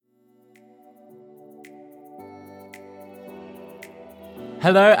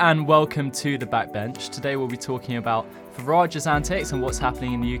Hello and welcome to The Backbench. Today we'll be talking about Farage's antics and what's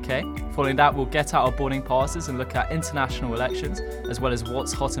happening in the UK. Following that, we'll get out our boarding passes and look at international elections, as well as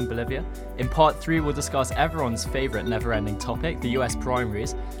what's hot in Bolivia. In part 3, we'll discuss everyone's favourite never-ending topic, the US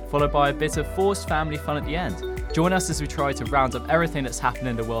primaries, followed by a bit of forced family fun at the end. Join us as we try to round up everything that's happened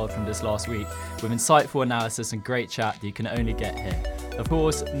in the world from this last week, with insightful analysis and great chat that you can only get here. Of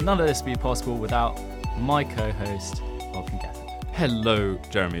course, none of this would be possible without my co-host, Welcome Gavin. Hello,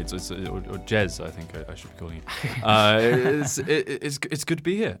 Jeremy. It's or Jez, I think I should be calling you. It's good to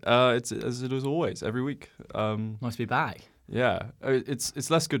be here. It's as it is always, every week. Nice to be back. Yeah,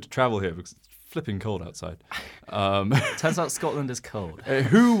 it's less good to travel here because it's flipping cold outside. Turns out Scotland is cold.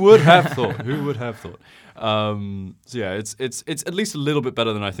 Who would have thought? Who would have thought? So yeah, it's at least a little bit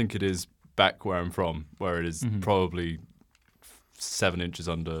better than I think it is back where I'm from, where it is probably 7 inches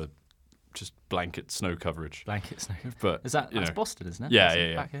under. Just blanket snow coverage. Blanket snow. But is that's Boston, isn't it?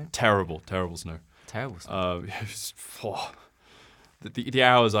 Yeah. Terrible snow. Terrible snow. The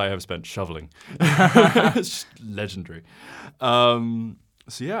hours I have spent shoveling, it's just legendary. So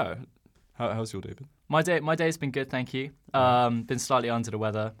yeah, how's your day been? My day's been good, thank you. Been slightly under the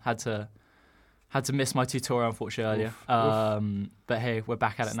weather. Had to miss my tutorial unfortunately earlier. But hey, we're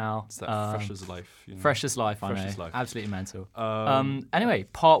back at it now. It's that fresh as life. You know? Fresh as life, I know. As life. Absolutely mental. Anyway,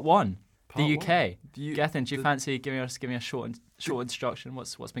 part 1. The UK. Gethin, do you fancy giving us a short introduction?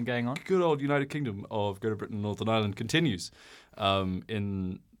 What's been going on? Good old United Kingdom of Great Britain and Northern Ireland continues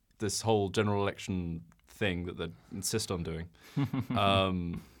in this whole general election thing that they insist on doing.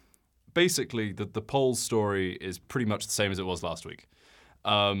 Basically, the polls story is pretty much the same as it was last week.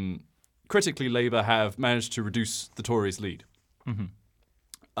 Critically, Labour have managed to reduce the Tories' lead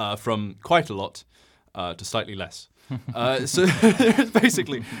from quite a lot to slightly less. So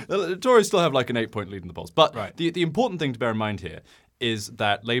basically, the Tories still have like an 8-point lead in the polls. But the important thing to bear in mind here is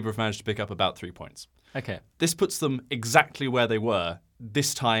that Labour have managed to pick up about 3 points. Okay. This puts them exactly where they were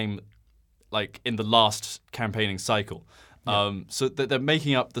this time, like in the last campaigning cycle. Yeah. So that they're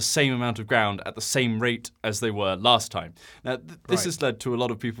making up the same amount of ground at the same rate as they were last time. Now, this has led to a lot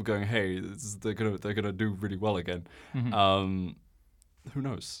of people going, "Hey, they're gonna do really well again." Who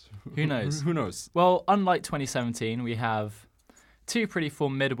knows? Who knows? Who knows? Well, unlike 2017, we have 2 pretty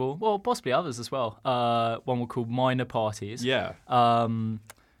formidable, well, possibly others as well. One we'll call minor parties. Yeah.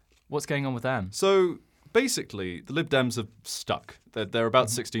 What's going on with them? So basically, the Lib Dems have stuck. They're about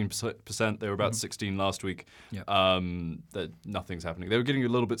 16%. They were about 16 last week. Yeah. Nothing's happening. They were getting a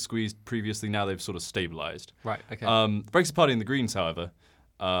little bit squeezed previously. Now they've sort of stabilised. Right. Okay. The Brexit Party and the Greens, however,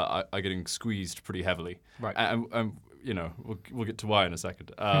 are getting squeezed pretty heavily. Right. And you know, we'll get to why in a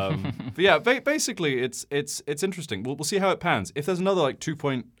second. But yeah, basically, it's interesting. We'll see how it pans. If there's another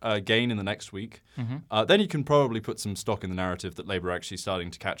 2-point gain in the next week, then you can probably put some stock in the narrative that Labour are actually starting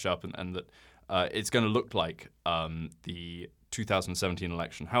to catch up and that it's going to look like the 2017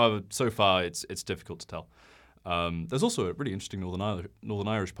 election. However, so far it's difficult to tell. There's also a really interesting Northern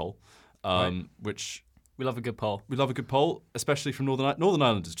Irish poll, which we love a good poll. We love a good poll, especially from Northern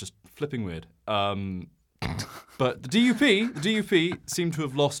Ireland is just flipping weird. But the DUP seem to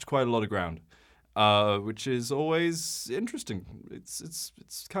have lost quite a lot of ground, which is always interesting. It's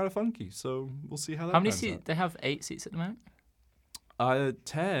kind of funky, so we'll see how that. How many seats? They have 8 seats at the moment.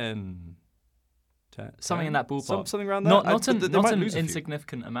 10. Something in that ballpark. Something around that. Not an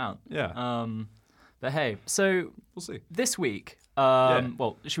insignificant amount. Yeah. But hey, so we'll see. This week,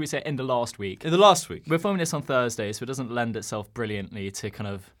 well, should we say in the last week? In the last week. We're filming this on Thursday, so it doesn't lend itself brilliantly to kind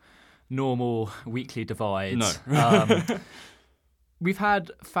of normal weekly divides. No. We've had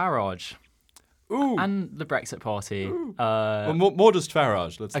Farage. Ooh. And the Brexit Party. Well, more just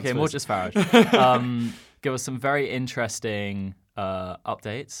Farage. Let's more just Farage. Give us some very interesting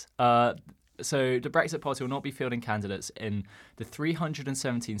updates. So the Brexit Party will not be fielding candidates in the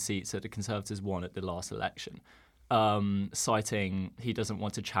 317 seats that the Conservatives won at the last election, citing he doesn't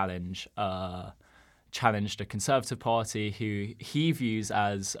want to challenge the Conservative Party, who he views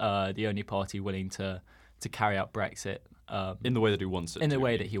as the only party willing to carry out Brexit in the way that he wants it. In the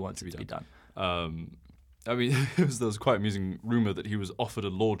way that he wants it to be done. I mean, there was quite an amusing rumour that he was offered a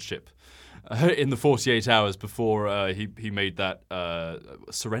lordship in the 48 hours before he made that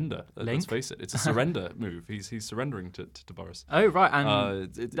surrender. Let's face it, it's a surrender move. He's surrendering to Boris. Oh right,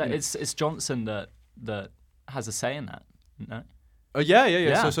 and it's Johnson that has a say in that. No.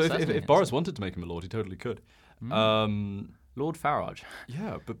 Yeah. So if Boris wanted to make him a lord, he totally could. Lord Farage.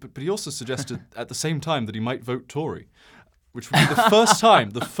 Yeah, but he also suggested at the same time that he might vote Tory, which would be the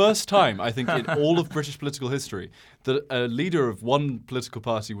first time I think in all of British political history that a leader of one political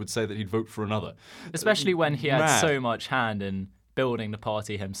party would say that he'd vote for another. Especially when he had so much hand in building the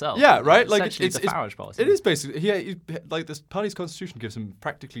party himself. Yeah, right. Like essentially the Farage party. It is basically like this party's constitution gives him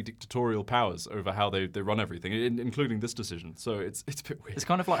practically dictatorial powers over how they run everything, including this decision. So it's a bit weird. It's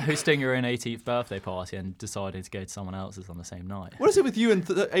kind of like hosting your own 18th birthday party and deciding to go to someone else's on the same night. What is it with you and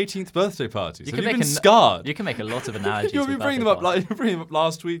 18th birthday parties? You Have can you make been scarred? You can make a lot of analogies. You've been bringing them up. Like, bringing them up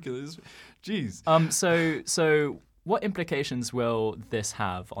last week. Jeez. So what implications will this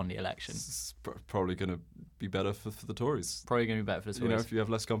have on the election? It's probably going to be better for the Tories. Probably going to be better for the Tories. You know, if you have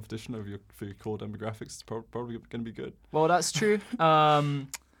less competition for your core demographics, it's probably going to be good. Well, that's true.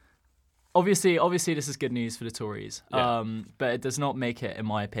 Obviously, this is good news for the Tories. Yeah. But it does not make it, in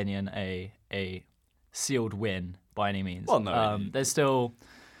my opinion, a sealed win by any means. Well, no. There's still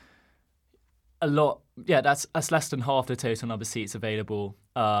a lot. Yeah, that's less than half the total number of seats available.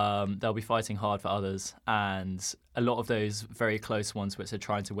 They'll be fighting hard for others, and a lot of those very close ones, which they're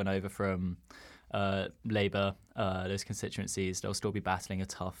trying to win over from Labour, those constituencies, they'll still be battling a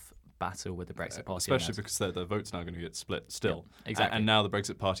tough battle with the Brexit Party. Especially because their vote's now going to get split still. Yeah, exactly. And now the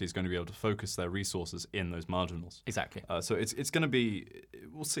Brexit Party is going to be able to focus their resources in those marginals. Exactly. So it's going to be,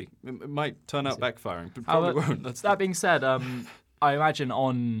 we'll see. It might turn out backfiring, but probably won't. That being said, I imagine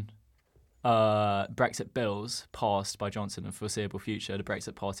on Brexit bills passed by Johnson in the foreseeable future, the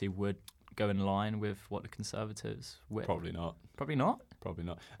Brexit Party would go in line with what the Conservatives would. Probably not. Probably not? Probably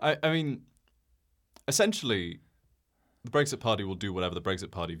not. I mean, essentially, the Brexit Party will do whatever the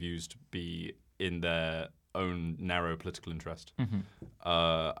Brexit Party views to be in their own narrow political interest. Mm-hmm.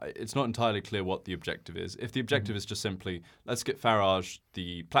 It's not entirely clear what the objective is. If the objective is just simply, let's get Farage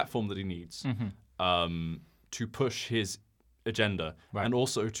the platform that he needs to push his agenda, right, and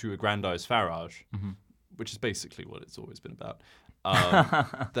also to aggrandize Farage, mm-hmm, which is basically what it's always been about,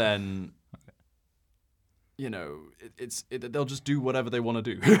 then, you know, they'll just do whatever they want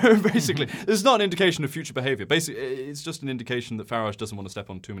to do. Basically, this is not an indication of future behaviour. Basically, it's just an indication that Farage doesn't want to step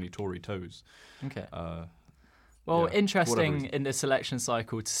on too many Tory toes. Okay. Yeah, interesting in this election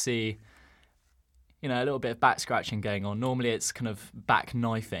cycle to see, you know, a little bit of back scratching going on. Normally, it's kind of back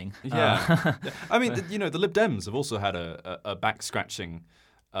knifing. Yeah. I mean, the Lib Dems have also had a back scratching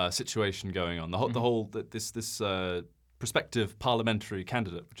situation going on. The whole this prospective parliamentary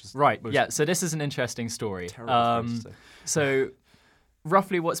candidate, which is right. Yeah. So this is an interesting story. So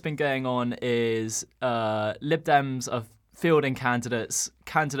roughly, what's been going on is Lib Dems are fielding candidates.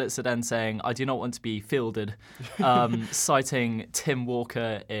 Candidates are then saying, "I do not want to be fielded," citing Tim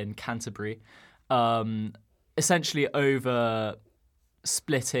Walker in Canterbury. Essentially over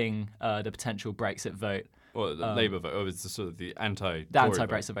splitting the potential Brexit vote. Or the Labour vote. Oh, it's sort of the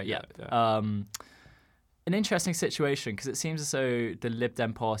anti-Brexit vote, yeah. An interesting situation because it seems as though the Lib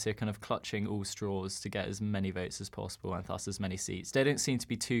Dem party are kind of clutching all straws to get as many votes as possible and thus as many seats. They don't seem to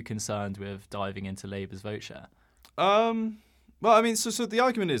be too concerned with diving into Labour's vote share. Well, I mean, so the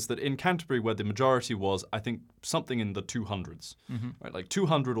argument is that in Canterbury, where the majority was, I think, something in the 200s, right, like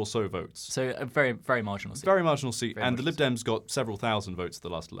 200 or so votes. So a very, very marginal seat. Very marginal seat. And the Lib Dems got several thousand votes at the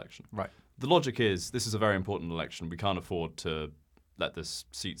last election. Right. The logic is this is a very important election. We can't afford to let this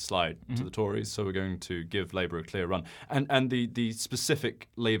seat slide to the Tories, so we're going to give Labour a clear run. And the specific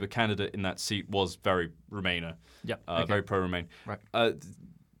Labour candidate in that seat was very Remainer. Yeah. Very pro-Remain. Right.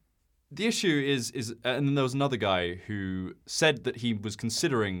 The issue is, and then there was another guy who said that he was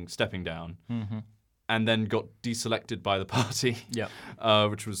considering stepping down, and then got deselected by the party. Yeah,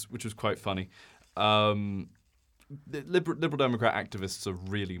 which was quite funny. The Liberal Democrat activists are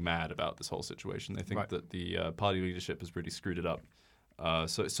really mad about this whole situation. They think that the party leadership has really screwed it up.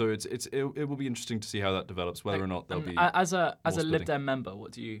 So it will be interesting to see how that develops. Whether or not there'll be as a Lib Dem member,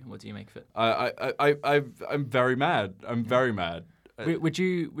 what do you make of it? I'm very mad. I'm very mad. Would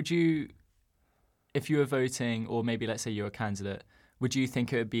you, if you were voting, or maybe let's say you're a candidate, would you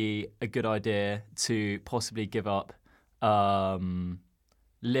think it would be a good idea to possibly give up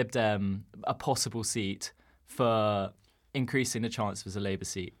Lib Dem a possible seat for increasing the chances as a Labour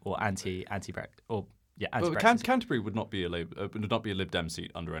seat or anti-Brexit or anti-Brexit? Canterbury would not be a Lib Dem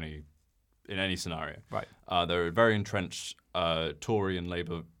seat in any scenario. Right. There are very entrenched Tory and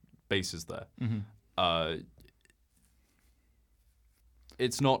Labour bases there.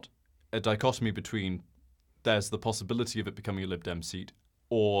 It's not a dichotomy between there's the possibility of it becoming a Lib Dem seat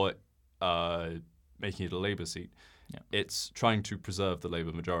or making it a Labour seat. Yeah. It's trying to preserve the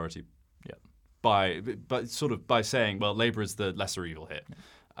Labour majority. Yeah. By saying, well, Labour is the lesser evil here,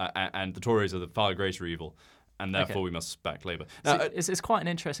 and the Tories are the far greater evil, and therefore we must back Labour. Now, so it's quite an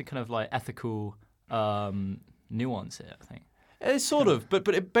interesting kind of like ethical nuance here, I think. It's sort of, but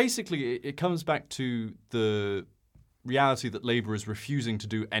it basically it comes back to the reality that Labour is refusing to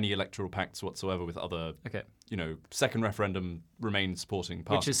do any electoral pacts whatsoever with other, second referendum Remain supporting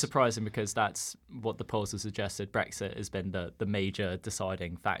parties. Which is surprising because that's what the polls have suggested. Brexit has been the major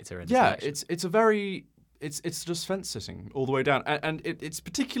deciding factor in this election. It's just fence sitting all the way down. And it's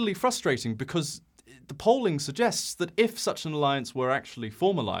particularly frustrating because the polling suggests that if such an alliance were actually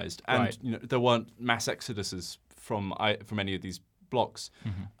formalised and there weren't mass exoduses from any of these blocs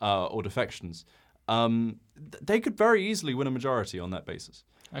or defections, they could very easily win a majority on that basis.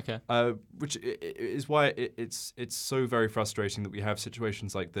 Okay. Which is why it's so very frustrating that we have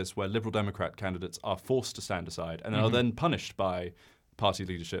situations like this where Liberal Democrat candidates are forced to stand aside and are then punished by party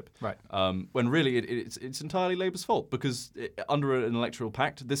leadership. Right. When really it's entirely Labour's fault because under an electoral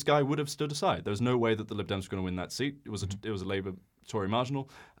pact, this guy would have stood aside. There was no way that the Lib Dems were going to win that seat. It was a Labour-Tory marginal.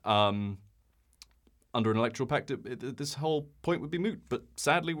 Under an electoral pact, this whole point would be moot. But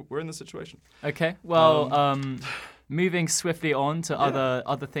sadly, we're in this situation. Okay. Well, moving swiftly on to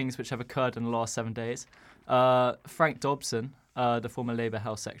other things which have occurred in the last 7 days. Frank Dobson, the former Labour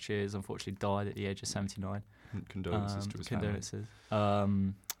Health Secretary, has unfortunately died at the age of 79. Condolences to his family.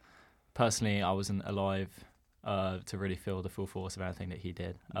 Personally, I wasn't alive to really feel the full force of anything that he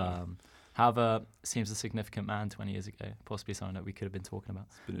did. However, seems a significant man 20 years ago, possibly something that we could have been talking about.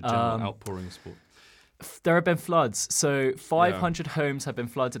 It's been a general outpouring of sport. There have been floods. So 500 homes have been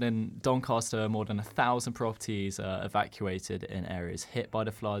flooded in Doncaster. More than 1,000 properties evacuated in areas hit by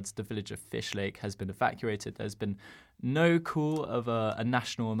the floods. The village of Fish Lake has been evacuated. There's been no call of a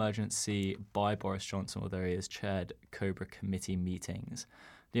national emergency by Boris Johnson, although he has chaired Cobra committee meetings.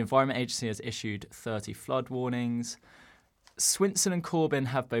 The Environment Agency has issued 30 flood warnings. Swinson and Corbyn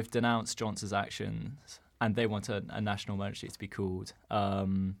have both denounced Johnson's actions, and they want a national emergency to be called.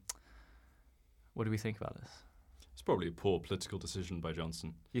 What do we think about this? It's probably a poor political decision by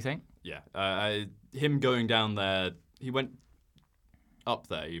Johnson. You think? Yeah. Him going down there, he went up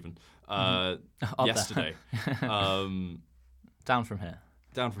there even yesterday. Down from here.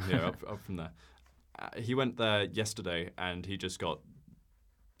 Down from here, up from there. He went there yesterday and he just got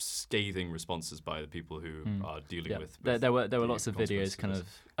scathing responses by the people who are dealing with there were lots of videos kind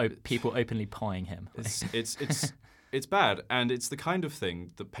of people openly pieing him. It's bad, and it's the kind of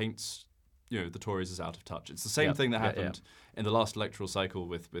thing that paints the Tories as out of touch. It's the same thing that happened in the last electoral cycle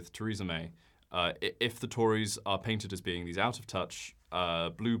with Theresa May. If the Tories are painted as being these out of touch,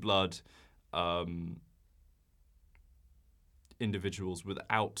 blue blood individuals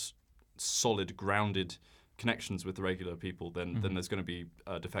without solid, grounded connections with the regular people, then there's going to be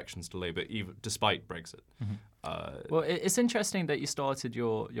defections to Labour, even despite Brexit. Well, it's interesting that you started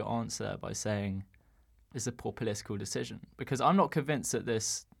your answer by saying it's a poor political decision, because I'm not convinced that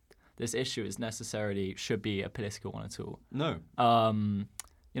this issue should be a political one at all. No.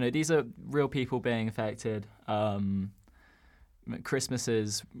 These are real people being affected.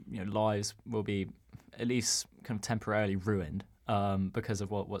 Christmas's lives will be at least kind of temporarily ruined because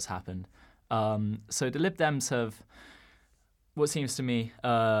of what's happened. So the Lib Dems have, what seems to me,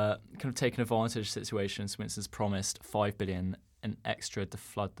 kind of taken advantage of the situation. Swinson's promised $5 billion in extra to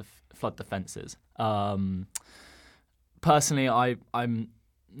flood defences. Personally, I'm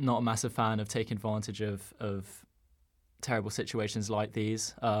not a massive fan of taking advantage of terrible situations like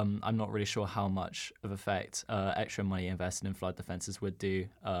these. I'm not really sure how much of effect extra money invested in flood defences would do.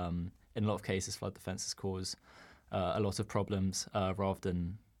 In a lot of cases, flood defences cause a lot of problems rather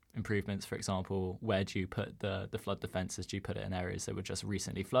than improvements. For example, where do you put the flood defences? Do you put it in areas that were just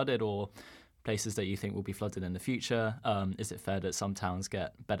recently flooded or places that you think will be flooded in the future? Is it fair that some towns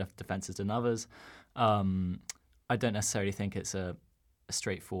get better defences than others? I don't necessarily think it's a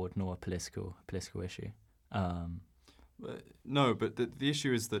straightforward nor a political issue. No, but the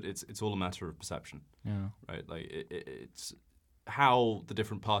issue is that it's all a matter of perception. Yeah. Right? Like it's how the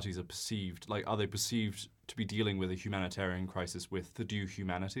different parties are perceived. Like, are they perceived to be dealing with a humanitarian crisis with the due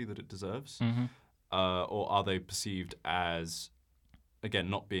humanity that it deserves, or are they perceived as, again,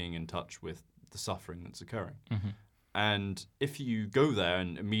 not being in touch with the suffering that's occurring? And if you go there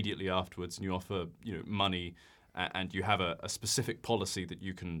and immediately afterwards and you offer money and you have a specific policy that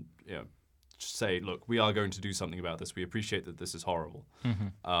you can say, look, we are going to do something about this, we appreciate that this is horrible,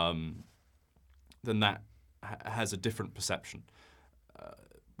 then that has a different perception,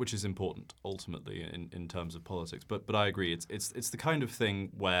 which is important ultimately in terms of politics. But I agree, it's the kind of thing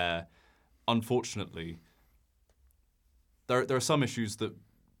where, unfortunately, there are some issues that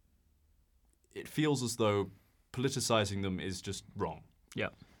it feels as though politicizing them is just wrong. Yeah.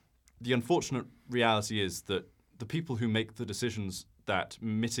 The unfortunate reality is that the people who make the decisions that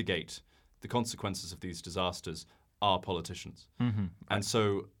mitigate the consequences of these disasters are politicians. And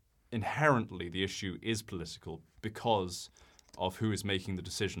so inherently the issue is political because of who is making the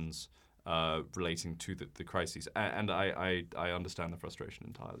decisions relating to the crises. And I understand the frustration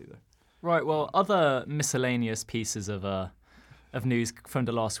entirely, though. Right. Well, other miscellaneous pieces of news from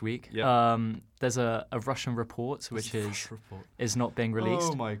the last week. Yeah. There's a Russian report which is not being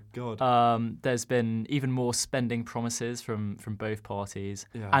released. Oh my God. There's been even more spending promises from both parties,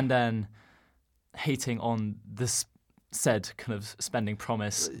 Yeah. and then hating on this said kind of spending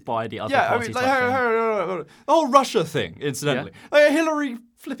promise by the other party. The whole Russia thing, incidentally. Hillary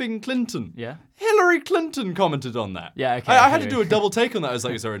flipping Clinton. Yeah. Hillary Clinton commented on that. Yeah, okay. I had to do a double take on that. I was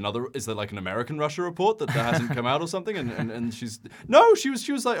like, is there like an American Russia report that hasn't come out or something? And she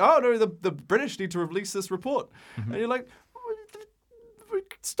was like, oh no, the British need to release this report. And you're like,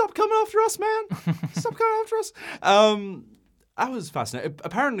 stop coming after us, man. Stop coming after us. I was fascinated.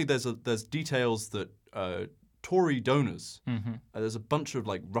 Apparently there's details that Tory donors, there's a bunch of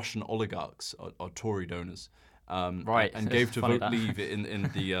like Russian oligarchs are Tory donors. Right, and gave to vote leave in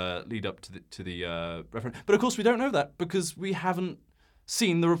the lead up to the referendum. But of course, we don't know that because we haven't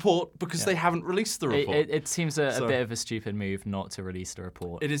seen the report because they haven't released the report. It seems a bit of a stupid move not to release the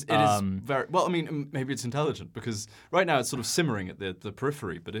report. It is very well. I mean, maybe it's intelligent because right now it's sort of simmering at the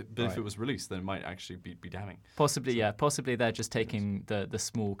periphery. But if it was released, then it might actually be damning. Possibly, yeah. Possibly they're just taking the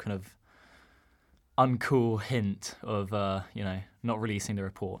small kind of uncool hint of not releasing the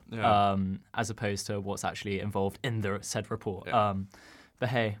report, as opposed to what's actually involved in the said report. Yeah. But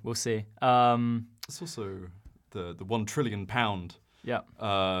hey, we'll see. It's also the £1 trillion. Yeah.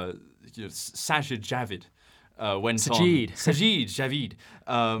 Sajid Javid went Sajid. on. Sajid Javid.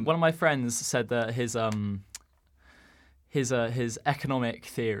 One of my friends said that his economic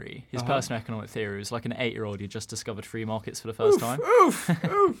theory, his personal economic theory, was like an 8-year-old who just discovered free markets for the first time.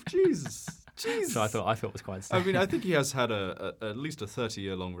 Oof, Jesus. So I thought it was quite. I mean, I think he has had at least a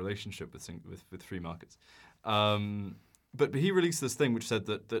 30-year-long relationship with free markets. But he released this thing which said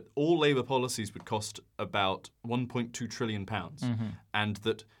that all Labour policies would cost about £1.2 trillion, and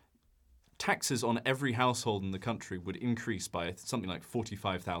that taxes on every household in the country would increase by something like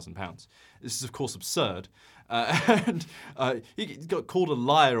 £45,000. This is, of course, absurd. And he got called a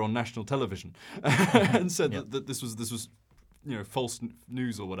liar on national television and said that this was false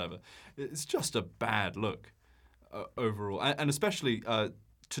news or whatever. It's just a bad look overall, and especially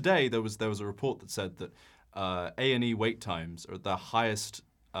today there was a report that said that A&E wait times are the highest,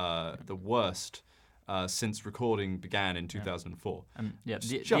 the worst since recording began in 2004. It's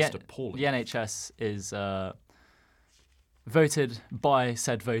just appalling. The NHS is voted by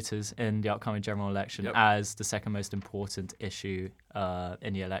said voters in the upcoming general election as the second most important issue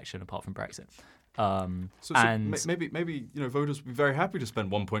in the election, apart from Brexit. Maybe voters would be very happy to spend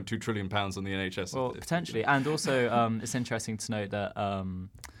 £1.2 trillion on the NHS. Well, potentially, and also it's interesting to note that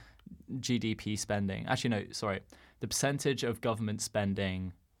GDP spending. Actually, no, sorry, the percentage of government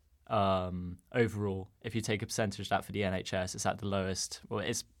spending overall, if you take a percentage of that for the NHS, it's at the lowest. Well,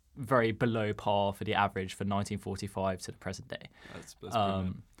 it's very below par for the average for 1945 to the present day. That's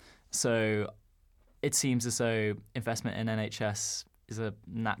brilliant. So it seems as though investment in NHS is a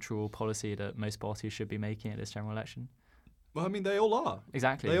natural policy that most parties should be making at this general election. Well, I mean, they all are.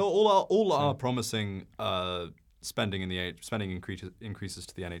 Exactly. They all are promising spending increases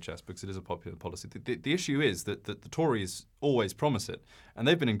to the NHS because it is a popular policy. The issue is that the Tories always promise it, and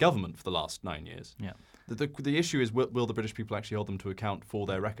they've been in government for the last 9 years. Yeah. The issue is will the British people actually hold them to account for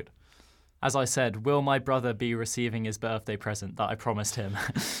their record? As I said, will my brother be receiving his birthday present that I promised him?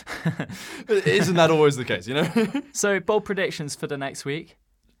 Isn't that always the case, So, bold predictions for the next week?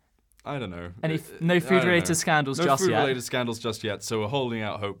 I don't know. No food-related scandals just yet? No food-related scandals just yet, so we're holding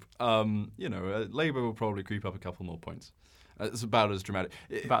out hope. Labour will probably creep up a couple more points. It's about as dramatic.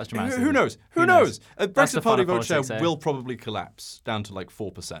 Who knows? Who knows? Brexit Party vote share will probably collapse down to like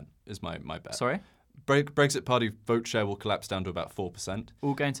 4%, is my bet. Sorry? Brexit Party vote share will collapse down to about 4%.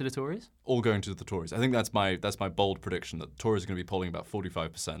 All going to the Tories? All going to the Tories. I think that's my bold prediction, that the Tories are going to be polling about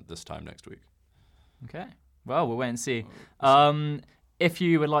 45% this time next week. Okay. Well, we'll wait and see. If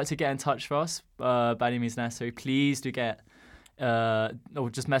you would like to get in touch with us, by any means necessary, please do get, or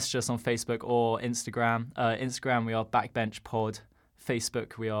just message us on Facebook or Instagram. Instagram, we are Backbench Pod.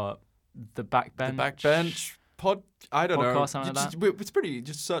 Facebook, we are The Backbench. The Backbench Pod. I don't know. Something like that. It's pretty.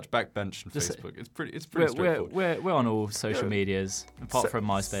 Just search Backbench on Facebook. It's pretty straightforward. We're on all social medias, apart from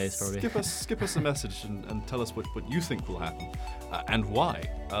MySpace, probably. Skip us a message and tell us what you think will happen and why,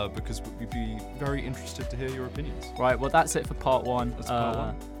 because we'd be very interested to hear your opinions. Right. Well, that's it for part one. That's part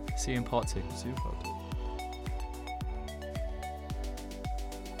one. See you in part two. See you in part two.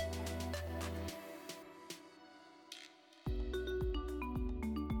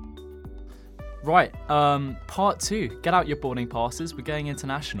 Right, part 2. Get out your boarding passes. We're going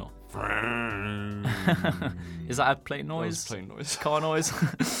international. Is that a plane noise? That was plane noise. Car noise?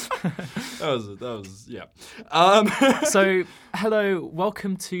 that was yeah. So, hello,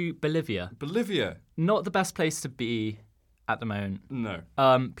 welcome to Bolivia. Bolivia. Not the best place to be at the moment. No.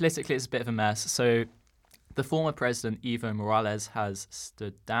 Politically, it's a bit of a mess. So, the former president, Evo Morales, has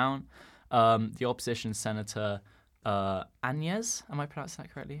stood down. The opposition senator, Áñez, am I pronouncing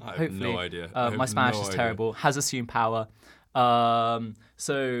that correctly? I have no idea. My Spanish is terrible. Has assumed power.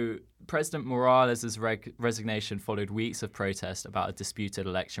 So President Morales' resignation followed weeks of protest about a disputed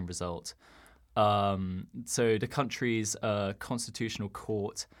election result. So the country's constitutional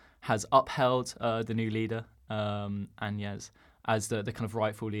court has upheld the new leader, Áñez, as the kind of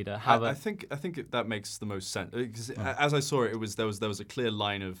rightful leader. However, I think that makes the most sense. Because as I saw it, there was a clear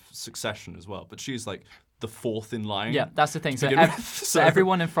line of succession as well. But she's like the fourth in line. Yeah, that's the thing. So, so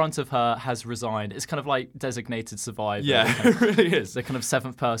everyone in front of her has resigned. It's kind of like designated survivor. Yeah, it really is. The kind of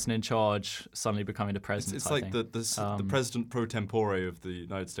seventh person in charge suddenly becoming the president. It's like the president pro tempore of the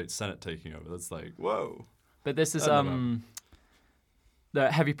United States Senate taking over. That's like, whoa. But this is the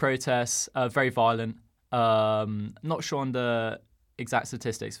heavy protests, very violent. Not sure on the exact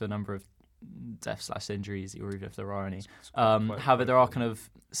statistics for the number of deaths/injuries, or even if there are any. However, there are kind of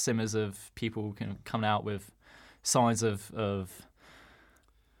simmers of people kind of coming out with signs of kind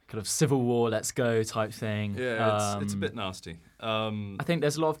of civil war, let's go type thing. Yeah, it's a bit nasty. I think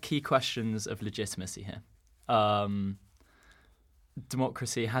there's a lot of key questions of legitimacy here.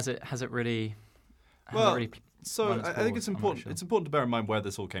 Democracy has it really? So I think it's important. Sure. It's important to bear in mind where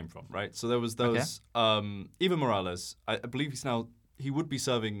this all came from, right? So there was Evo Morales. I believe he would be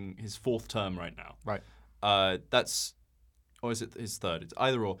serving his fourth term right now. Right. Or is it his third? It's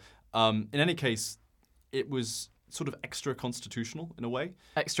either or. In any case, it was sort of extra constitutional in a way.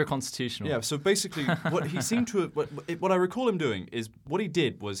 Extra constitutional. Yeah. So basically, what he seemed to what I recall him doing is what he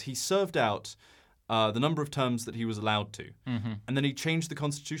did was he served out the number of terms that he was allowed to, and then he changed the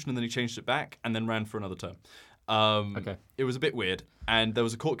constitution, and then he changed it back, and then ran for another term. It was a bit weird, and there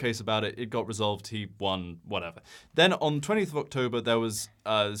was a court case about it. It got resolved. He won, whatever. Then on 20th of October, there was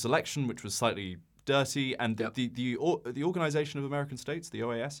this election, which was slightly dirty, and the Organization of American States, the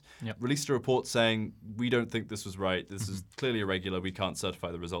OAS, released a report saying, we don't think this was right. This is clearly irregular. We can't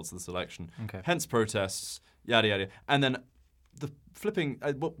certify the results of this election. Hence protests, yada, yada. And then the flipping,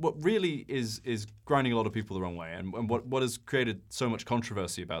 what really is grinding a lot of people the wrong way, and what has created so much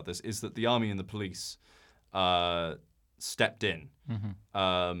controversy about this is that the army and the police stepped in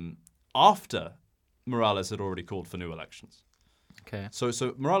after Morales had already called for new elections. Okay.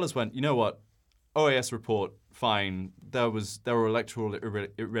 So Morales went, you know what, OAS report, fine. There were electoral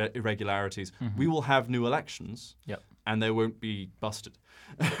irregularities. We will have new elections, and they won't be busted.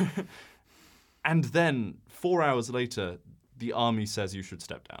 And then 4 hours later, the army says you should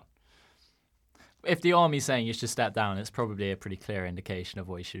step down. If the army's saying you should step down, it's probably a pretty clear indication of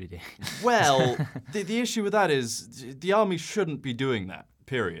what you should be doing. Well, the issue with that is the army shouldn't be doing that,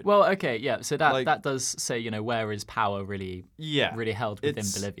 period. Well, okay, yeah. So that does say, where is power really held within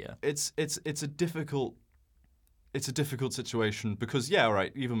Bolivia? It's a difficult situation because, all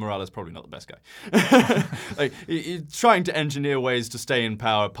right, Evo Morales is probably not the best guy. Like, he's trying to engineer ways to stay in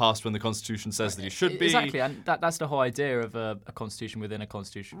power past when the Constitution says that he should be. Exactly, and that's the whole idea of a constitution within a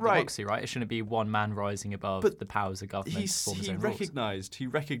constitutional democracy, right? It shouldn't be one man rising above the powers of government to form his own rules. He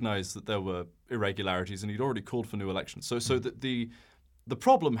recognized that there were irregularities, and he'd already called for new elections. So the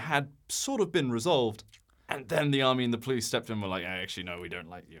problem had sort of been resolved, and then the army and the police stepped in and were like, actually, no, we don't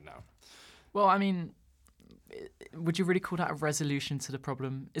like you now. Well, I mean, would you really call that a resolution to the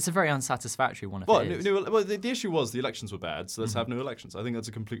problem? It's a very unsatisfactory one. The issue was the elections were bad, so let's have new elections. I think that's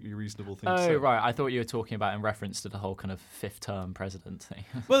a completely reasonable thing to say. Oh, right. I thought you were talking about in reference to the whole kind of fifth-term president thing.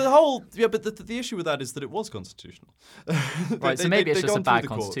 Well, but the issue with that is that it was constitutional. Right, so maybe it's just a bad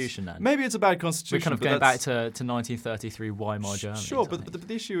constitution then. Maybe it's a bad constitution. We're kind of going back to 1933 Weimar Germany. Sure, but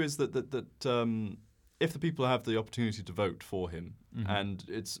the issue is that if the people have the opportunity to vote for him and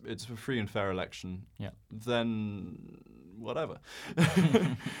it's a free and fair election, then whatever.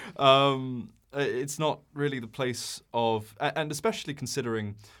 It's not really the place of, and especially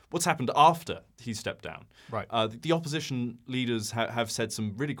considering what's happened after he stepped down. Right. The opposition leaders have said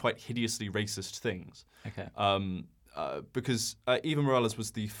some really quite hideously racist things. Okay. Because Evo Morales was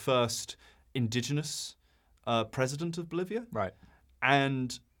the first indigenous president of Bolivia. Right.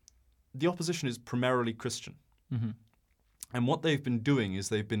 And the opposition is primarily Christian. And what they've been doing is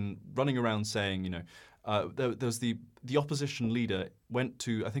they've been running around saying, there's the opposition leader went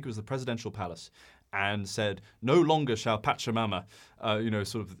to, I think it was the presidential palace, and said, no longer shall Pachamama,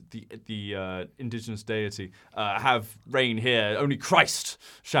 sort of the indigenous deity, have reign here. Only Christ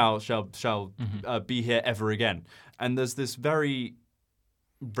shall be here ever again. And there's this very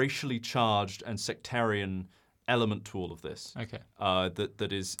racially charged and sectarian element to all of this. Okay.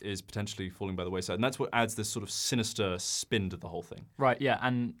 That is potentially falling by the wayside, and that's what adds this sort of sinister spin to the whole thing. Right. Yeah,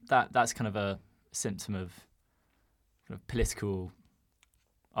 and that's kind of a symptom of kind of political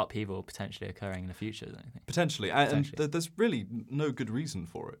upheaval potentially occurring in the future, don't you think? Potentially. And there's really no good reason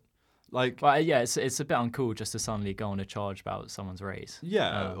for it. It's a bit uncool just to suddenly go on a charge about someone's race.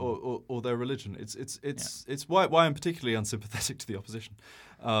 Yeah, or their religion. It's why I'm particularly unsympathetic to the opposition.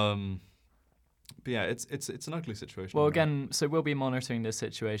 But yeah, it's an ugly situation. Well, again, so we'll be monitoring this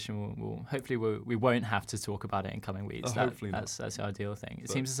situation. We'll hopefully we won't have to talk about it in coming weeks. Hopefully that's the ideal thing. It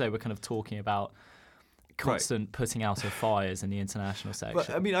seems as though we're kind of talking about constant putting out of fires in the international section.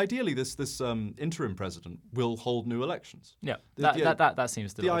 But I mean, ideally, this interim president will hold new elections. Yeah, that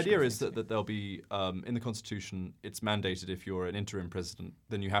seems the idea is that there'll be in the constitution. It's mandated if you're an interim president,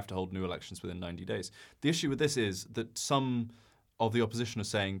 then you have to hold new elections within 90 days. The issue with this is that some of the opposition are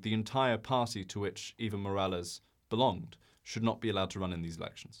saying the entire party to which Evo Morales belonged should not be allowed to run in these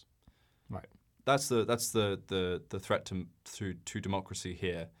elections. Right. That's the threat to democracy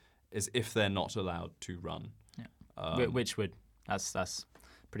here. Is if they're not allowed to run, which would that's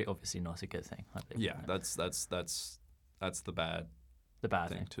pretty obviously not a good thing. I think. Yeah, that's the bad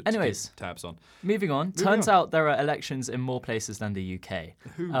thing. Anyways, to keep tabs on. Moving on. Turns out there are elections in more places than the UK.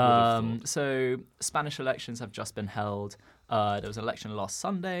 Who would have thought? So Spanish elections have just been held. There was an election last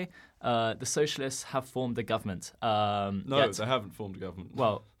Sunday. The Socialists have formed a government. No, they haven't formed a government.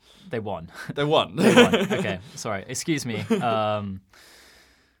 Well, they won. They won. Okay, sorry. Excuse me.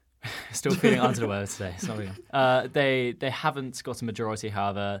 Still feeling under the weather today. Sorry. They haven't got a majority,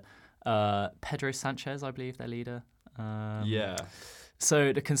 however. Pedro Sanchez, I believe, their leader. Yeah.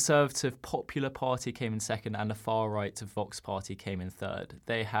 So the Conservative Popular Party came in second, and the far-right Vox Party came in third.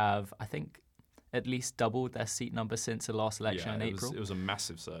 They have, I think, at least doubled their seat number since the last election in April. It was a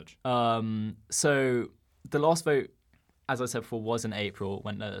massive surge. So the last vote, as I said before, was in April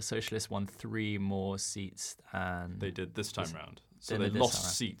when the Socialists won 3 more seats. And they did this time round. So they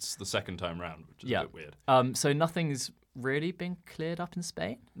lost seats the second time round, which is a bit weird. So nothing's really been cleared up in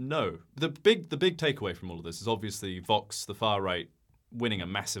Spain? No. The big takeaway from all of this is obviously Vox, the far right, winning a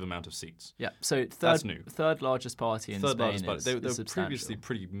massive amount of seats. Yeah. So that's new. Third largest party in Spain. They were previously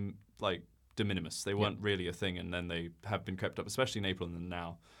pretty de minimis. They weren't really a thing, and then they have been crept up, especially in April and then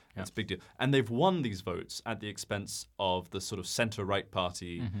now. It's a big deal. And they've won these votes at the expense of the sort of centre-right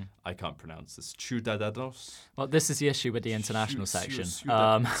party, I can't pronounce this, Ciudadanos. Well, this is the issue with the international section.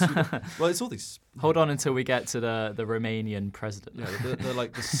 Well, it's all these... Hold on until we get to the Romanian president. Yeah, they're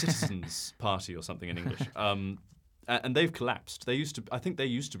like the Citizens Party or something in English. And they've collapsed. I think they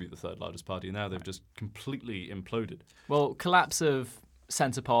used to be the third largest party, and now they've just completely imploded. Well, collapse of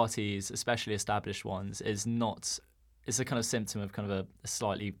centre parties, especially established ones, is a kind of symptom of kind of a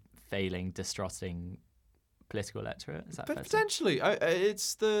slightly failing, distrusting political electorate. Is that fair? Potentially.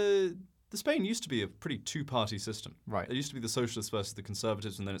 It's the Spain used to be a pretty two-party system. Right. It used to be the socialists versus the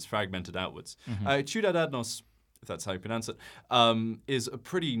conservatives, and then it's fragmented outwards. Ciudadanos, if that's how you pronounce it, is a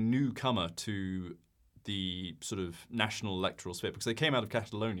pretty newcomer to the sort of national electoral sphere because they came out of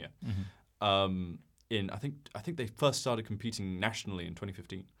Catalonia. I think they first started competing nationally in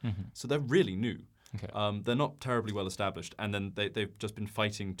 2015. So they're really new. Okay. They're not terribly well established, and then they've just been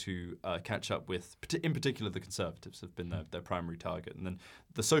fighting to catch up with, in particular, the Conservatives have been their primary target, and then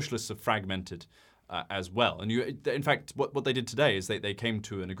the Socialists have fragmented as well. And in fact, what they did today is they came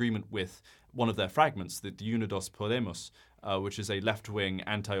to an agreement with one of their fragments, the Unidos Podemos, which is a left-wing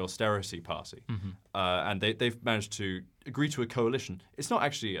anti-austerity party, and they've managed to agree to a coalition. It's not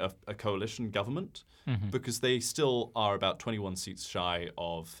actually a coalition government because they still are about 21 seats shy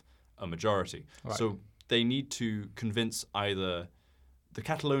of a majority. Right. So they need to convince either the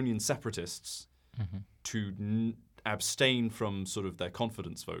Catalonian separatists to abstain from sort of their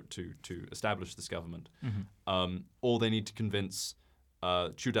confidence vote to establish this government, or they need to convince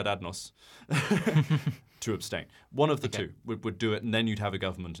Ciudadanos to abstain. One of the two would do it, and then you'd have a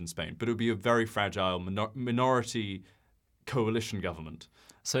government in Spain. But it would be a very fragile minority coalition government.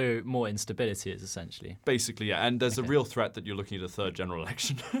 So more instability is essentially. Basically, yeah. And there's a real threat that you're looking at a third general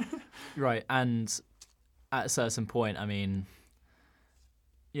election. Right. And at a certain point, I mean,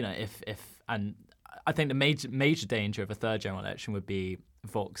 if and I think the major danger of a third general election would be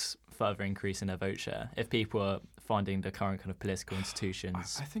Vox further increasing their vote share. If people are finding the current kind of political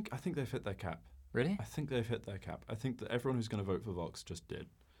institutions. I think they've hit their cap. Really? I think they've hit their cap. I think that everyone who's going to vote for Vox just did.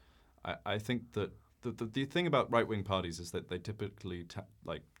 I think that the thing about right-wing parties is that they typically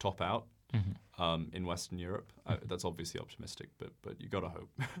top out in Western Europe. That's obviously optimistic, but you got to hope.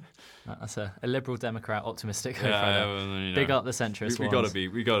 That's a liberal Democrat optimistic hope. Yeah, big up the centrist ones. We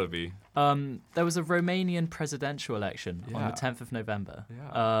gotta be. There was a Romanian presidential election on the 10th of November.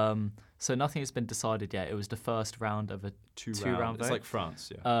 Yeah. So nothing has been decided yet. It was the first round of a two-round vote. It's like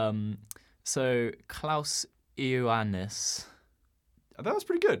France, yeah. So Klaus Ioannis. That was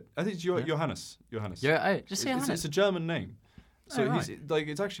pretty good. I think it's Johannes. Yeah, just say Johannes. It's a German name. So right. he's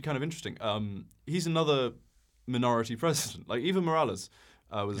it's actually kind of interesting. He's another minority president. Like Evo Morales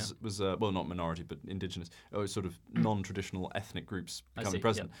was not minority but indigenous, sort of non-traditional ethnic groups becoming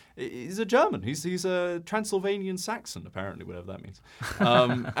president. Yeah. He's a German. He's a Transylvanian Saxon, apparently, whatever that means.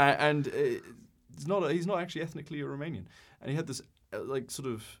 And he's not actually ethnically a Romanian. And he had this sort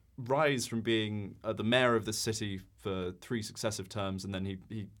of rise from being the mayor of this city for 3 successive terms, and then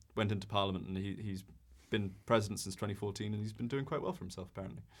he went into parliament, and he's been president since 2014, and he's been doing quite well for himself,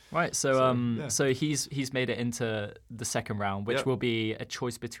 apparently. Right, so he's made it into the second round, which will be a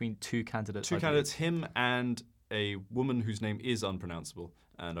choice between 2 candidates. 2 candidates, him and a woman whose name is unpronounceable,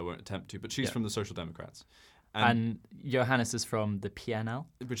 and I won't attempt to, but she's from the Social Democrats. And Johannes is from the PNL,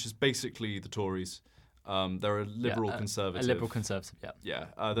 which is basically the Tories. They're a liberal conservative. A liberal conservative, yeah.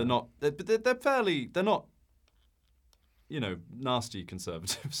 Yeah, they're not. They're fairly. They're not. Nasty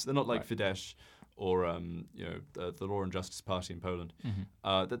conservatives. They're not like Fidesz or the Law and Justice Party in Poland.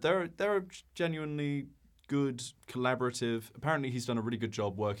 That they're a genuinely good, collaborative. Apparently, he's done a really good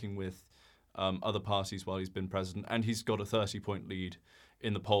job working with other parties while he's been president, and he's got a 30-point lead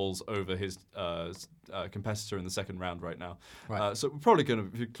in the polls over his competitor in the second round right now. Right. So we're probably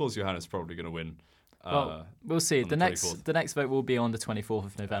going to. Klaus Iohannis is probably going to win. Well, we'll see. The next vote will be on the 24th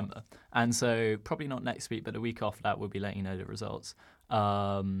of November. And so probably not next week, but the week after that, we'll be letting you know the results.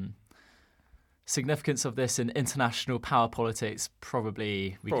 Significance of this in international power politics,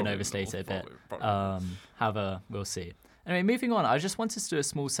 probably can overstate it a bit. However, we'll see. Anyway, moving on, I just wanted to do a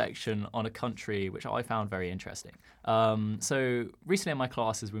small section on a country which I found very interesting. So recently in my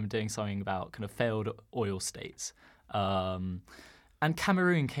classes, we've been doing something about kind of failed oil states. And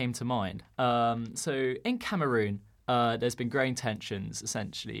Cameroon came to mind. So in Cameroon, there's been growing tensions,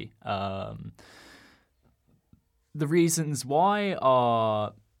 essentially. The reasons why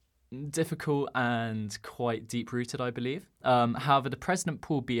are difficult and quite deep-rooted, I believe. However, the President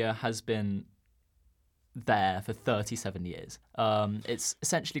Paul Biya has been there for 37 years. It's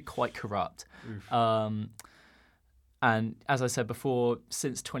essentially quite corrupt. And as I said before,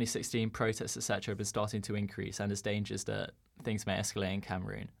 since 2016, protests, etc., have been starting to increase, and there's dangers that things may escalate in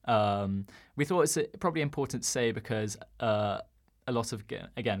Cameroon. We thought it's probably important to say because a lot of,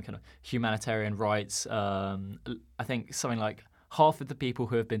 again, kind of humanitarian rights, I think something like half of the people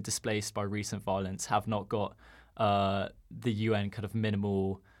who have been displaced by recent violence have not got the UN kind of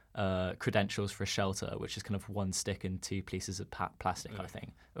minimal credentials for a shelter, which is kind of 1 stick and 2 pieces of plastic, I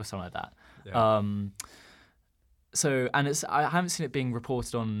think, or something like that. Yeah. I haven't seen it being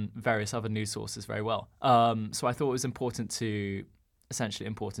reported on various other news sources very well. So I thought it was important to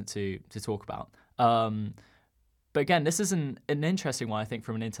talk about. But again, this is an interesting one, I think,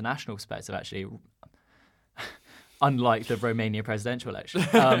 from an international perspective, actually, unlike the Romania presidential election.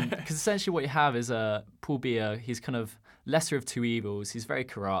 Because essentially what you have is Paul Biya, he's kind of lesser of 2 evils. He's very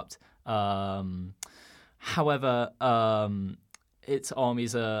corrupt. However, its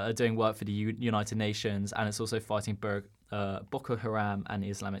armies are doing work for the United Nations, and it's also fighting Boko Haram and the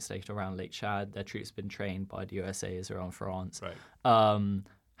Islamic State around Lake Chad. Their troops have been trained by the USA, Israel, and France. Right.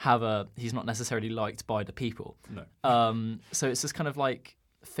 However, he's not necessarily liked by the people. No. So it's this kind of like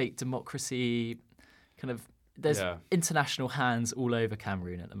fake democracy, kind of. There's international hands all over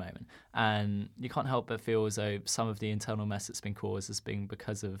Cameroon at the moment, and you can't help but feel as though some of the internal mess that's been caused has been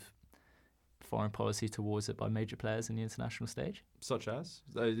because of foreign policy towards it by major players in the international stage. Such as?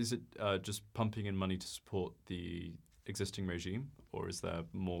 Is it just pumping in money to support the existing regime, or is there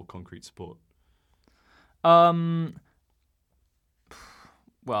more concrete support? Well,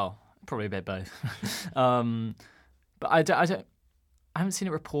 probably a bit both. But I haven't seen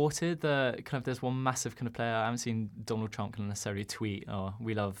it reported that kind of there's one massive kind of player. I haven't seen Donald Trump kind of necessarily tweet, "Oh,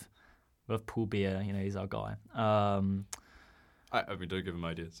 we love Paul Biya, he's our guy." I mean, don't give him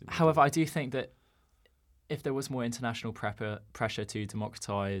ideas. However, I do think that if there was more international pressure to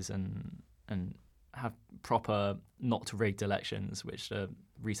democratise and have proper not rigged elections, which the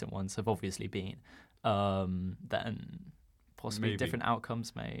recent ones have obviously been, then possibly different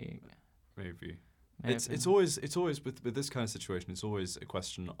outcomes may. Maybe. It's always with this kind of situation. It's always a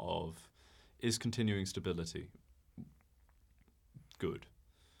question of, is continuing stability good,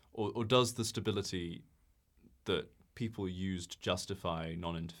 or does the stability that people use to justify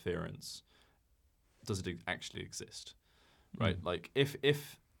non-interference, does it actually exist? Right? Like if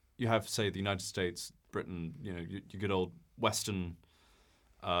you have, say, the United States, Britain, your good old Western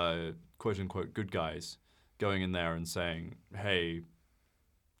quote unquote good guys going in there and saying, hey,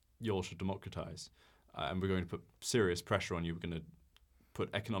 you all should democratize, and we're going to put serious pressure on you. We're going to put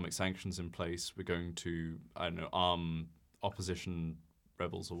economic sanctions in place. We're going to, arm opposition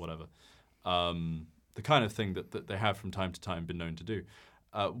rebels or whatever. The kind of thing that they have from time to time been known to do.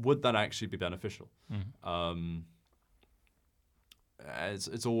 Would that actually be beneficial?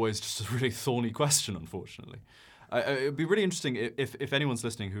 It's always just a really thorny question, unfortunately. It'd be really interesting if anyone's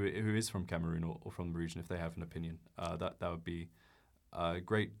listening who is from Cameroon or from the region, if they have an opinion. That would be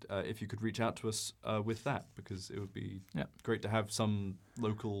great if you could reach out to us with that, because it would be great to have some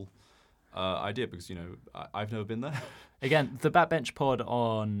local idea, because I've never been there. Again, the Backbench Pod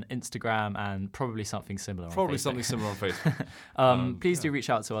on Instagram and probably something similar on Facebook. Something similar on Facebook. Please do reach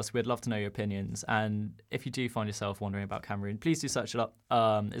out to us. We'd love to know your opinions. And if you do find yourself wondering about Cameroon, please do search it up.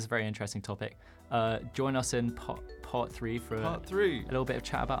 It's a very interesting topic. Join us in part 3 for a little bit of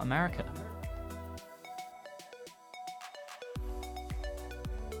chat about America.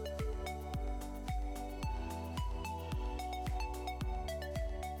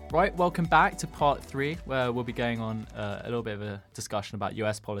 Right, welcome back to part 3, where we'll be going on a little bit of a discussion about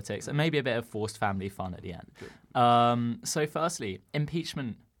US politics and maybe a bit of forced family fun at the end. So firstly,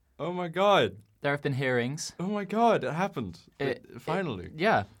 impeachment. Oh my God. There have been hearings. Oh my God, it happened. Finally.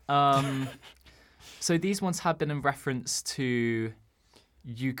 Yeah. So these ones have been in reference to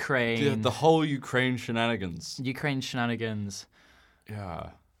Ukraine. The whole Ukraine shenanigans.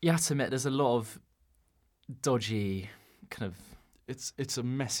 Yeah. You have to admit, there's a lot of dodgy kind of... It's a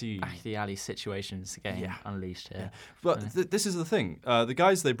messy... back of the alley situations getting unleashed here. Yeah. But this is the thing. The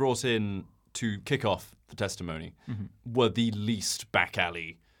guys they brought in to kick off the testimony were the least back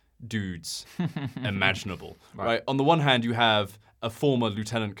alley dudes imaginable. Right. On the one hand, you have a former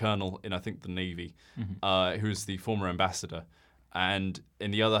lieutenant colonel in, I think, the Navy, who's the former ambassador. And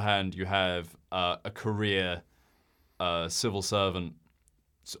in the other hand, you have a career civil servant.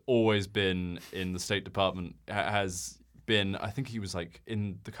 It's always been in the State Department, has... I think he was like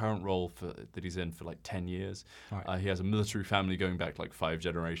in the current role that he's in for like 10 years. Right. He has a military family going back like 5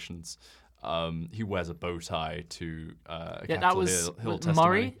 generations. He wears a bow tie to a Capitol Hill testimony.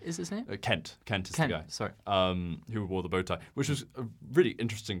 Murray is his name? Kent is the guy. Sorry. Who wore the bow tie, which was a really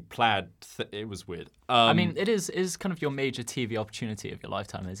interesting plaid. It was weird. I mean, it is kind of your major TV opportunity of your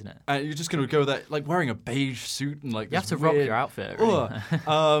lifetime, isn't it? And you're just going to go there like wearing a beige suit and like you have to rock your outfit. Really.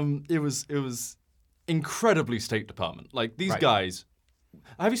 It was incredibly State Department. Like these guys.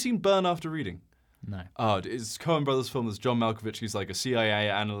 Have you seen Burn After Reading? No. It's Coen Brothers film. There's John Malkovich. He's like a CIA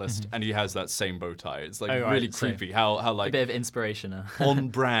analyst, and he has that same bow tie. It's like really creepy. How like a bit of inspiration on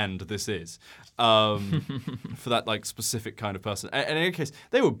brand this is for that like specific kind of person. And in any case,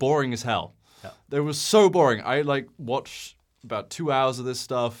 they were boring as hell. Yeah. They were so boring. I like watched about 2 hours of this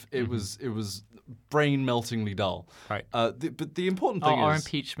stuff. It was brain-meltingly dull. Right. But the important thing is... Are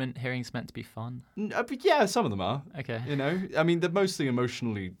impeachment hearings meant to be fun? But yeah, some of them are. Okay. I mean, they're mostly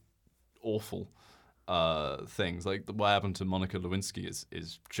emotionally awful things. Like what happened to Monica Lewinsky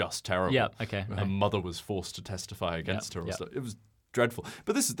is just terrible. Yeah, okay. Her mother was forced to testify against her. Or stuff. It was dreadful.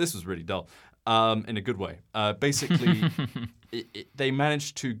 But this was really dull in a good way. Basically, they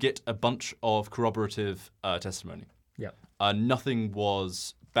managed to get a bunch of corroborative testimony. Yeah. Nothing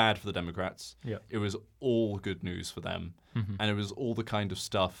was bad for the Democrats. Yeah. It was all good news for them. And it was all the kind of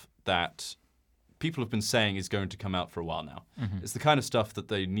stuff that people have been saying is going to come out for a while now. It's the kind of stuff that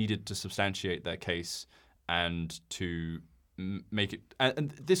they needed to substantiate their case and to make it...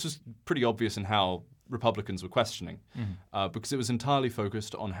 And this was pretty obvious in how Republicans were questioning, because it was entirely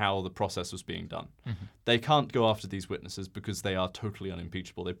focused on how the process was being done. They can't go after these witnesses because they are totally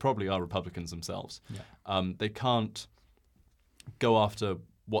unimpeachable. They probably are Republicans themselves. Yeah. They can't go after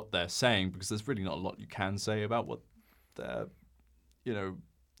what they're saying because there's really not a lot you can say about what they're,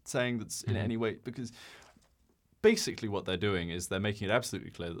 saying that's in any way, because basically what they're doing is they're making it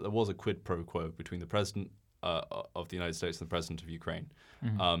absolutely clear that there was a quid pro quo between the president of the United States and the president of Ukraine.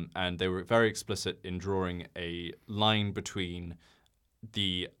 And they were very explicit in drawing a line between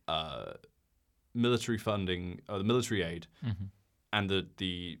the military funding, or the military aid, and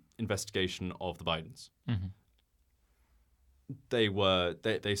the investigation of the Bidens.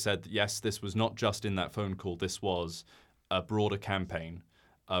 They said that, yes, this was not just in that phone call. This was a broader campaign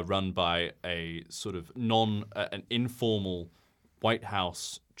run by a sort of an informal White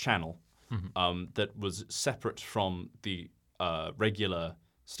House channel that was separate from the regular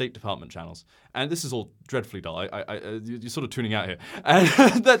State Department channels, and this is all dreadfully dull. You're sort of tuning out here,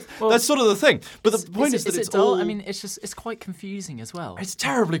 and that's sort of the thing. But the point is that it's dull? all. I mean, it's quite confusing as well. It's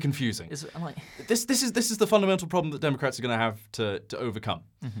terribly confusing. I'm like, this is the fundamental problem that Democrats are going to have to overcome.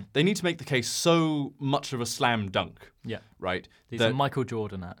 Mm-hmm. They need to make the case so much of a slam dunk. Yeah. Right. These are Michael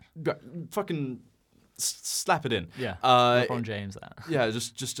Jordan at. Fucking slap it in. Yeah. LeBron James at. Yeah.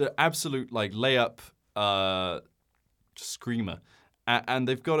 Just an absolute like layup, screamer. And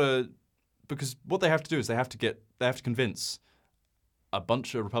they've got to, because what they have to do is they have to convince a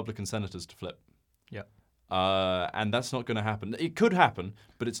bunch of Republican senators to flip. Yeah. And that's not going to happen. It could happen,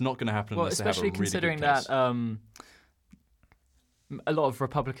 but it's not going to happen unless they have a really good case. Especially considering that a lot of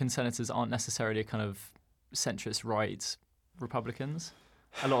Republican senators aren't necessarily kind of centrist right Republicans.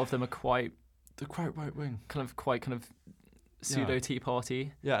 A lot of them are they're quite right wing, kind of pseudo Tea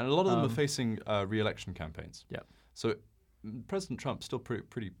Party. Yeah, and a lot of them are facing re-election campaigns. Yeah. So President Trump's still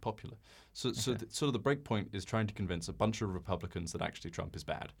pretty popular. So sort of the break point is trying to convince a bunch of Republicans that actually Trump is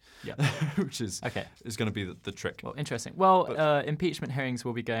bad. Yeah. Which is going to be the trick. Well, interesting. Well, impeachment hearings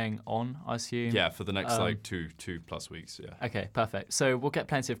will be going on, I assume. Yeah, for the next two plus weeks. Yeah. Okay, perfect. So we'll get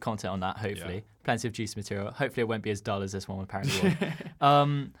plenty of content on that. Hopefully, plenty of juicy material. Hopefully, it won't be as dull as this one apparently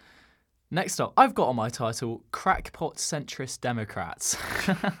was. Next up, I've got on my title "Crackpot Centrist Democrats."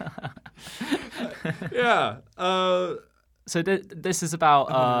 Yeah. So this is about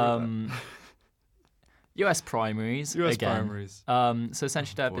U.S. primaries. U.S. again. primaries. So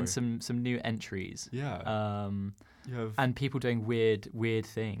essentially, there have been some new entries. Yeah. And people doing weird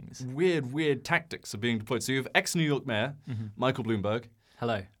things. Weird tactics are being deployed. So you have ex-New York Mayor Michael Bloomberg.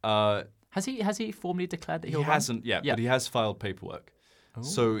 Hello. Has he formally declared that he hasn't yet, but he has filed paperwork. Ooh.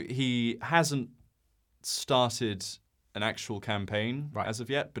 So he hasn't started an actual campaign as of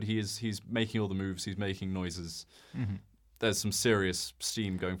yet, but he's making all the moves. He's making noises. Mm-hmm. There's some serious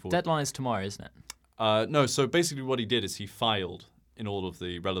steam going forward. Deadline is tomorrow, isn't it? No, so basically what he did is he filed in all of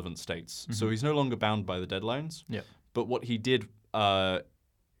the relevant states. Mm-hmm. So he's no longer bound by the deadlines. Yep. But what he did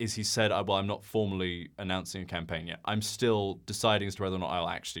is he said, well, I'm not formally announcing a campaign yet. I'm still deciding as to whether or not I'll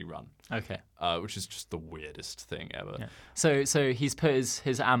actually run. Okay. Which is just the weirdest thing ever. Yeah. So he's put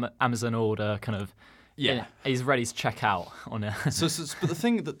his Amazon order kind of... Yeah, he's ready to check out on it. But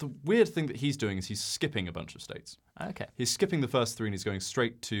the weird thing that he's doing is he's skipping a bunch of states. Okay. He's skipping the first three and he's going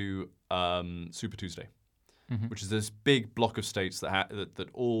straight to Super Tuesday, which is this big block of states that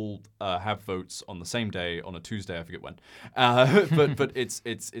all have votes on the same day on a Tuesday. I forget when, but it's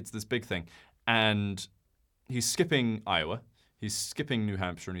this big thing, and he's skipping Iowa, he's skipping New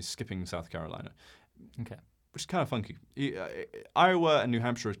Hampshire, and he's skipping South Carolina. Okay. Which is kind of funky. Iowa and New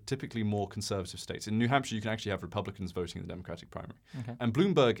Hampshire are typically more conservative states. In New Hampshire, you can actually have Republicans voting in the Democratic primary. Okay. And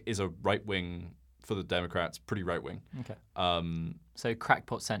Bloomberg is a right-wing, for the Democrats, pretty right-wing. Okay. So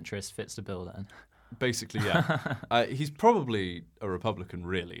crackpot centrist fits the bill then? Basically, yeah. He's probably a Republican,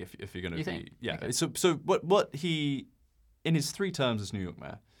 really, if you're going to be... Think? Yeah. Okay. So what he... In his 3 terms as New York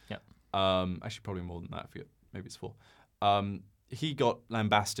mayor... Yeah. Actually, probably more than that. I forget. Maybe it's 4. He got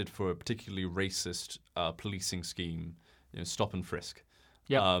lambasted for a particularly racist policing scheme, stop and frisk.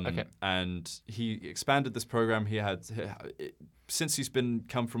 Yeah. Okay. And he expanded this program. Since he's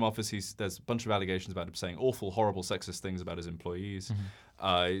come from office, there's a bunch of allegations about him saying awful, horrible, sexist things about his employees.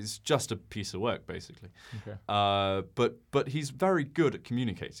 Mm-hmm. He's just a piece of work, basically. Okay. But he's very good at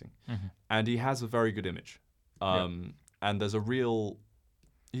communicating, and he has a very good image. And there's a real...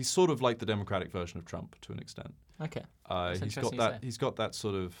 He's sort of like the Democratic version of Trump to an extent. Okay. He's got that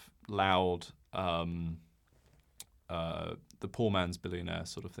sort of loud, the poor man's billionaire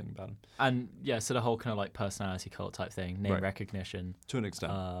sort of thing about him. And so the whole kind of like personality cult type thing, name recognition. To an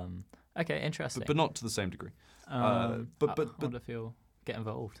extent. Okay, interesting. But not to the same degree. But I wonder if he'll get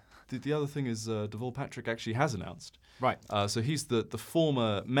involved. The other thing is Deval Patrick actually has announced. Right. So he's the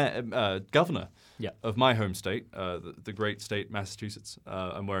former governor of my home state, the great state, Massachusetts.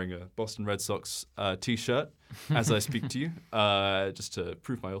 I'm wearing a Boston Red Sox T-shirt as I speak to you, just to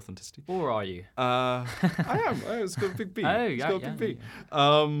prove my authenticity. Or are you? I am. It's got a big B. It's got a big B.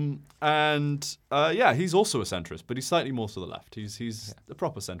 He's also a centrist, but he's slightly more to the left. He's a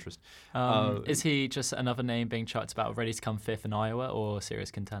proper centrist. Is he just another name being chucked about ready to come 5th in Iowa or a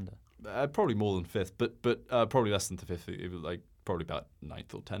serious contender? Probably more than 5th, but probably less than the 5th. Like probably about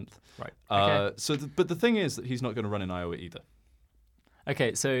 9th or 10th. Right. Okay. But the thing is that he's not going to run in Iowa either.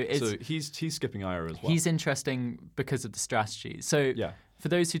 Okay, so he's skipping Iowa as well. He's interesting because of the strategy. So for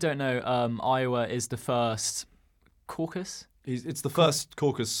those who don't know, Iowa is the first caucus. It's the first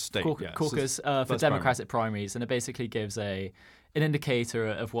caucus state. Caucus for Democratic primaries, and it basically gives a an indicator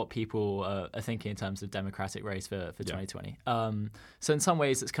of what people are thinking in terms of Democratic race for 2020. So in some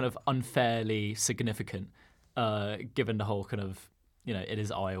ways, it's kind of unfairly significant, given the whole kind of, it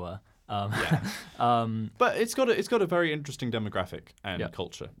is Iowa. But it's got a very interesting demographic and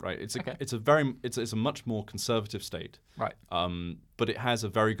culture, right? It's a much more conservative state, right? But it has a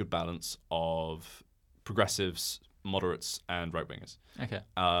very good balance of progressives, moderates, and right wingers. Okay.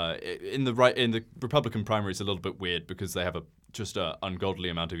 In the Republican primary, it's a little bit weird because they have just an ungodly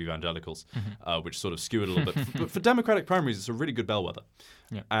amount of evangelicals, which sort of skew it a little bit. But for Democratic primaries, it's a really good bellwether.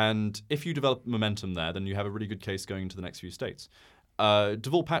 Yeah. And if you develop momentum there, then you have a really good case going into the next few states.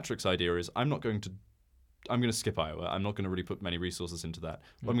 Deval Patrick's idea is I'm going to skip Iowa. I'm not going to really put many resources into that.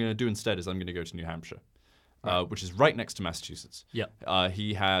 What I'm going to do instead is I'm going to go to New Hampshire, which is right next to Massachusetts. Yeah.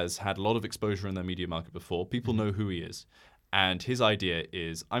 He has had a lot of exposure in their media market before. People know who he is. And his idea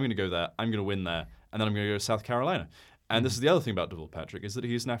is I'm going to go there, I'm going to win there, and then I'm going to go to South Carolina. And this is the other thing about Deval Patrick, is that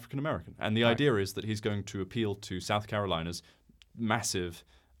he is an African American. And the idea is that he's going to appeal to South Carolina's massive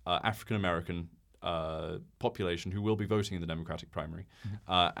African American population who will be voting in the Democratic primary.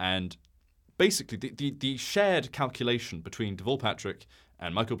 And basically, the shared calculation between Deval Patrick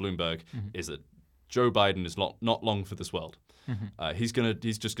and Michael Bloomberg is that Joe Biden is not long for this world. He's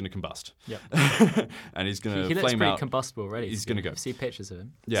just gonna combust. Yep. And he's gonna he flame looks pretty out. combustible already. He's gonna go. See pictures of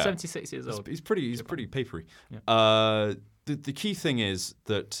him. Yeah. 76 years old. He's pretty papery. Yep. The key thing is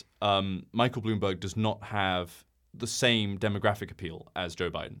that Michael Bloomberg does not have the same demographic appeal as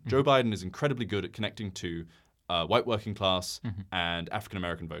Joe Biden. Joe Biden is incredibly good at connecting to white working class and African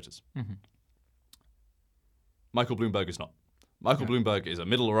American voters. Michael Bloomberg is not. Michael Bloomberg is a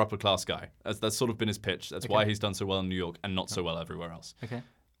middle or upper class guy. That's sort of been his pitch. That's why he's done so well in New York and not so well everywhere else. Okay.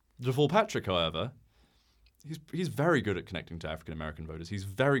 Deval Patrick, however, he's very good at connecting to African American voters. He's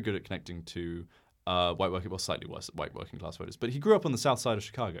very good at connecting to slightly worse white working class voters. But he grew up on the south side of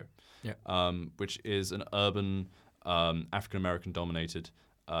Chicago, which is an urban African American dominated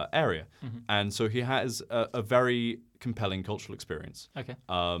area, and so he has a very compelling cultural experience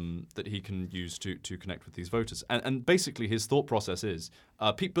that he can use to connect with these voters. And basically, his thought process is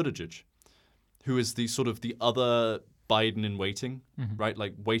Pete Buttigieg, who is the sort of the other Biden in waiting, right?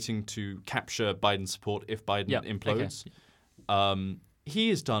 Like waiting to capture Biden's support if Biden implodes. He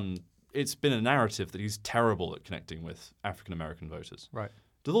has done. It's been a narrative that he's terrible at connecting with African American voters. Right.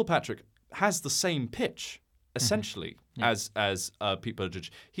 Deval Patrick has the same pitch, essentially, as Pete Buttigieg.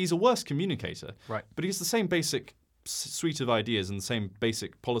 He's a worse communicator, but he has the same basic suite of ideas and the same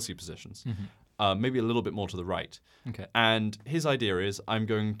basic policy positions, maybe a little bit more to the right. Okay. And his idea is I'm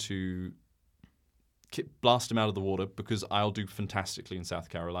going to blast him out of the water because I'll do fantastically in South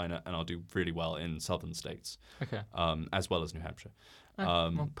Carolina and I'll do really well in southern states, as well as New Hampshire.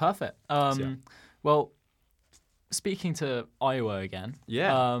 Well, perfect. Well, speaking to Iowa again.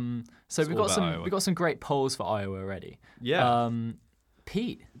 Yeah. So we've got some great polls for Iowa already. Yeah.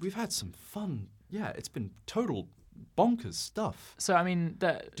 Pete, we've had some fun. Yeah, it's been total bonkers stuff. So I mean,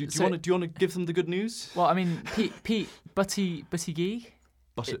 do you want to give them the good news? Well, I mean, Pete Buttigieg.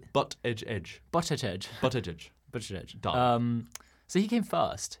 Buttigieg. Done. So he came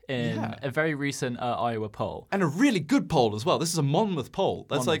first in a very recent Iowa poll. And a really good poll as well. This is a Monmouth poll.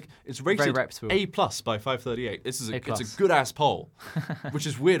 That's it's rated A+ by 538. It's a good-ass poll, which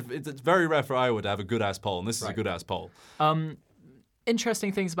is weird. It's very rare for Iowa to have a good-ass poll, and this is a good-ass poll.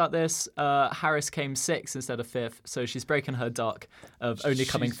 Interesting things about this, Harris came 6th instead of 5th, so she's breaking her duck of only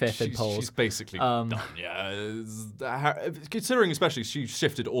coming 5th in polls. She's basically done, considering especially she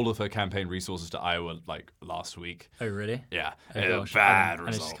shifted all of her campaign resources to Iowa last week. Oh, really? Yeah. Oh, bad result. And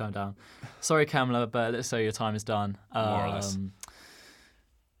it's just calmed down. Sorry, Kamala, but let's say your time is done. More or less.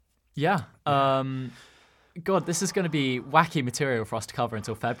 Yeah. God, this is going to be wacky material for us to cover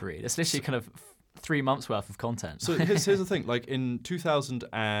until February. It's literally kind of 3 months worth of content. So here's the thing. Like in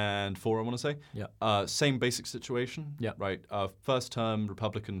 2004, I want to say, same basic situation. Yeah. Right. First term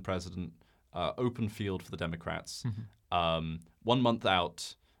Republican president, open field for the Democrats. 1 month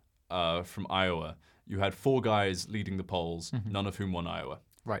out from Iowa, you had 4 guys leading the polls, none of whom won Iowa.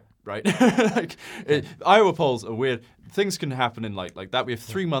 Right. Iowa polls are weird. Things can happen in like that. We have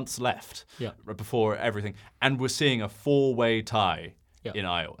 3 months left before everything, and we're seeing a 4-way tie in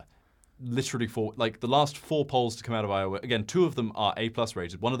Iowa. Literally the last 4 polls to come out of Iowa. Again, 2 of them are A+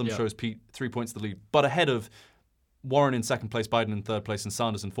 rated. One of them shows Pete 3 points the lead, but ahead of Warren in 2nd place, Biden in 3rd place, and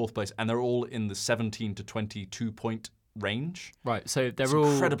Sanders in 4th place, and they're all in the 17 to 22 point range. Right, so they're all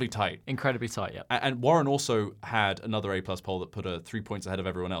incredibly tight. Incredibly tight, yeah. And Warren also had another A+ poll that put her 3 points ahead of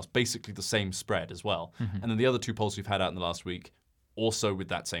everyone else, basically the same spread as well. And then the other 2 polls we've had out in the last week, also with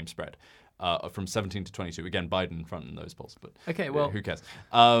that same spread. from 17 to 22. Again, Biden in front in those polls, but Okay, well, who cares?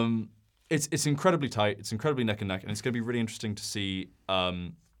 It's incredibly tight. It's incredibly neck and neck, and it's going to be really interesting to see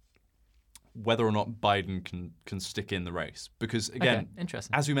whether or not Biden can stick in the race. Because again,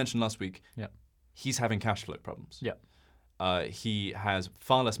 interesting. as we mentioned last week, he's having cash flow problems. He has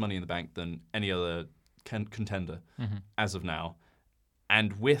far less money in the bank than any other contender as of now.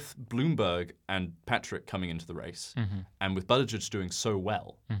 And with Bloomberg and Patrick coming into the race, and with Buttigieg doing so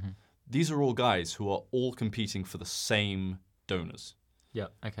well, these are all guys who are all competing for the same donors.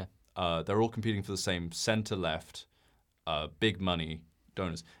 They're all competing for the same center-left, big money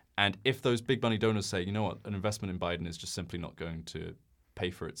donors. And if those big money donors say, you know what, an investment in Biden is just simply not going to pay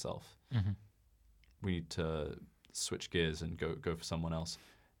for itself, we need to switch gears and go for someone else,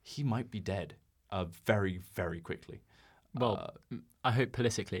 he might be dead very, very quickly. Well, I hope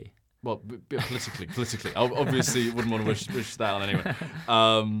politically. Well, politically. I obviously wouldn't want to wish that on anyone.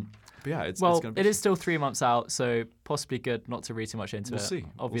 But yeah, it's going to be... It is still 3 months out, so possibly good not to read too much into it. We'll see.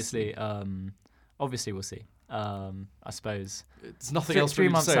 Obviously, we'll see. I suppose. It's nothing else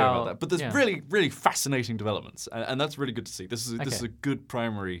really to say about that. But there's really, really fascinating developments, and that's really good to see. This is a good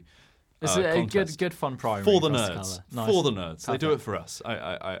primary. It's a good fun primary for the nerds. Nice. For the nerds, they do it for us.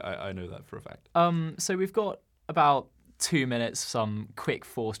 I know that for a fact. So we've got about 2 minutes, some quick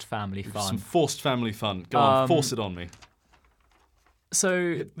forced family fun. Some forced family fun. Go on, force it on me.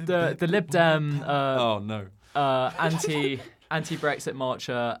 So the Lib Dem oh no anti-Brexit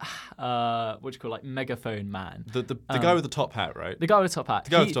marcher, what do you call megaphone man? The guy with the top hat, right? The guy with the top hat. The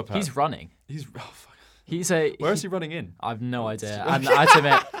guy with the top hat. He's running. Fuck. Where is he running in? I have no idea. And I have to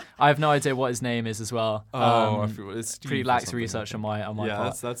admit, I have no idea what his name is as well. I feel it's pretty lax research on my part.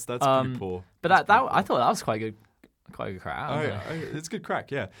 Yeah, that's pretty poor. But I thought that was quite a good crack. It's good crack.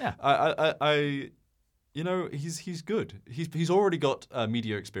 Yeah. Yeah. He's good. He's already got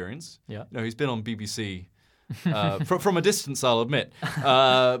media experience. Yeah. He's been on BBC from a distance, I'll admit,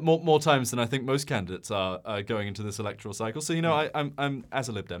 more times than I think most candidates are going into this electoral cycle. So I'm as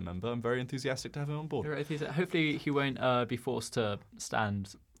a Lib Dem member, I'm very enthusiastic to have him on board. Hopefully he won't be forced to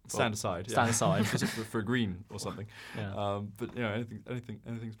stand aside. Stand aside for a green or something. Yeah. But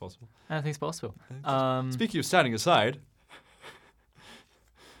anything's possible. Anything's possible. Speaking of standing aside,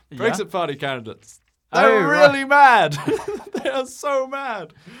 Brexit Party candidates. They're really mad. They are so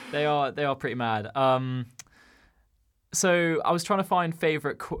mad. They are pretty mad. So I was trying to find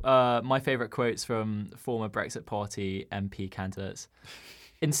my favourite quotes from former Brexit Party MP candidates.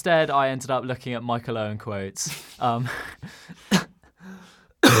 Instead, I ended up looking at Michael Owen quotes.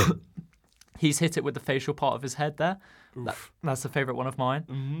 He's hit it with the facial part of his head there. That's a favourite one of mine.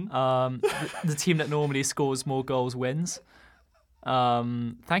 The team that normally scores more goals wins.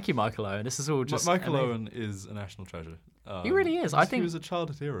 Thank you, Michael Owen. This is all just Michael Owen is a national treasure. He really is. I think he was a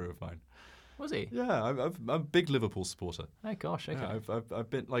childhood hero of mine. Was he? Yeah, I'm a big Liverpool supporter. Oh gosh, okay. Yeah, I've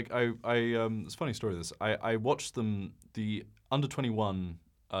been it's a funny story. I watched the under 21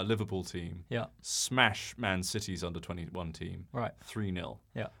 Liverpool team smash Man City's under 21 team 3-0.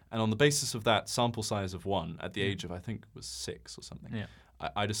 Yeah, and on the basis of that sample size of one at the age of I think it was 6 or something. Yeah.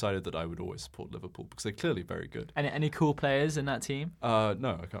 I decided that I would always support Liverpool because they're clearly very good. Any cool players in that team?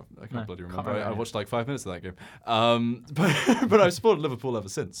 No, I can't bloody remember. I watched 5 minutes of that game. But I've supported Liverpool ever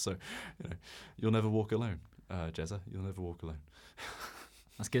since. So, you'll never walk alone, Jezza. You'll never walk alone.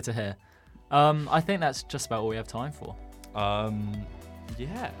 That's good to hear. I think that's just about all we have time for.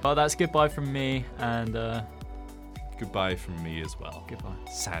 Yeah. Well, that's goodbye from me and goodbye from me as well. Goodbye.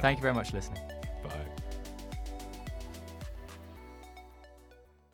 Sad. Thank you very much for listening. Bye.